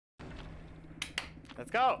Let's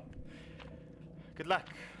go! Good luck.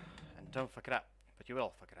 And don't fuck it up. But you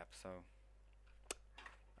will fuck it up, so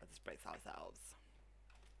let's brace ourselves.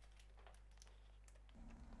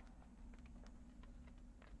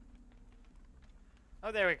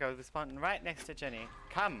 Oh, there we go. We spawned right next to Jenny.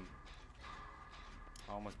 Come!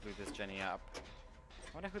 I almost blew this Jenny up.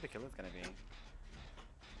 I wonder who the killer's gonna be.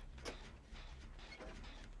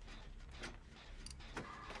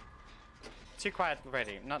 Too quiet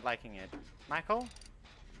already. Not liking it. Michael?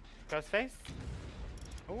 Ghostface?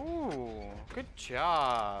 Ooh, good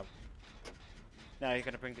job. Now you're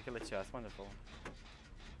gonna bring the killer to us. Wonderful.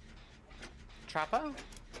 Trapper?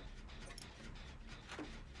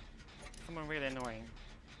 Someone really annoying.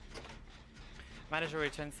 Manager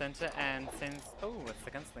return center and since... Oh, it's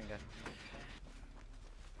the gunslinger.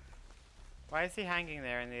 Why is he hanging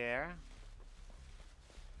there in the air?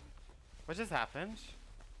 What just happened?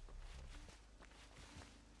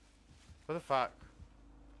 What the fuck?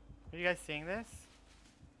 Are you guys seeing this?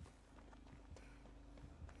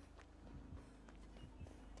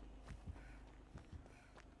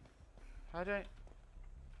 How do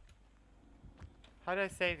I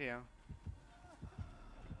save you?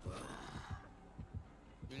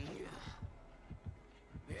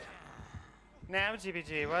 Now,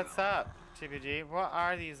 GBG, what's up? GBG, what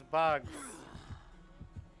are these bugs?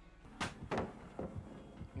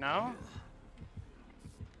 No?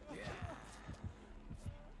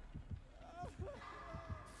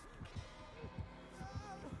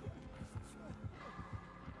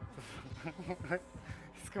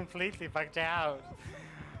 He's completely bugged out.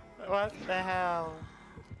 What the hell?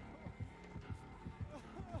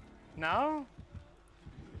 No?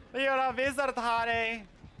 You're a wizard, Harry!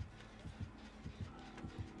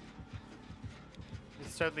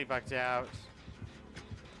 He's totally bugged out.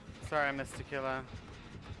 Sorry, Mr. Killer.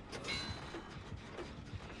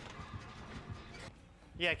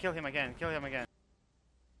 Yeah, kill him again. Kill him again.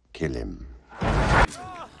 Kill him.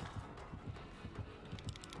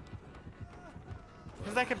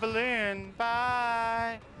 He's like a balloon.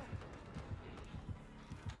 Bye!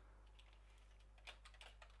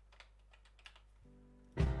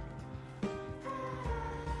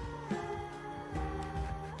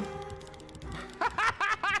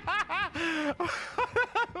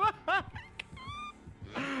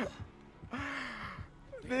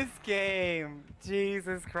 This game,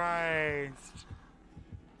 Jesus Christ.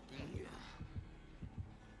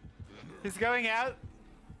 He's going out.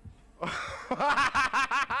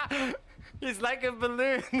 He's like a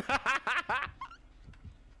balloon.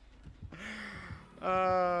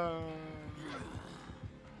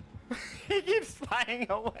 He keeps flying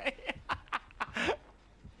away.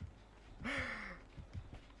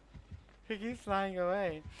 He keeps flying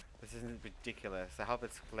away. This isn't ridiculous. I hope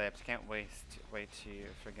it's flipped. Can't wait to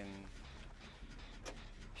friggin'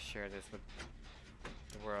 share this with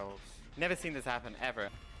the world. Never seen this happen ever.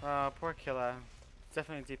 Oh, poor killer.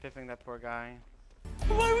 Definitely depipping that poor guy.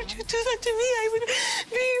 Why would you do that to me? I would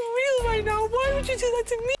be real right now. Why would you do that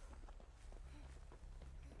to me?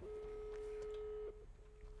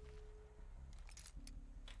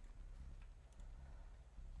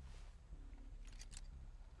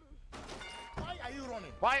 Why are you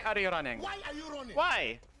running? Why are you running? Why are you running?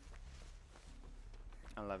 Why?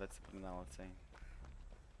 I love its subliminality.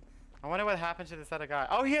 I wonder what happened to this other guy.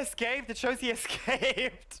 Oh, he escaped! It shows he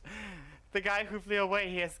escaped! The guy who flew away,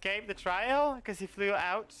 he escaped the trial because he flew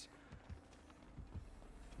out.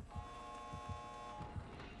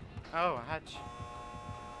 Oh, a hatch.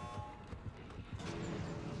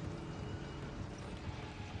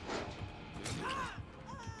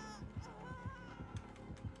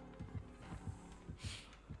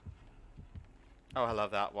 Oh, I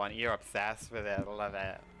love that one. You're obsessed with it. I love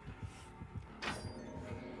it.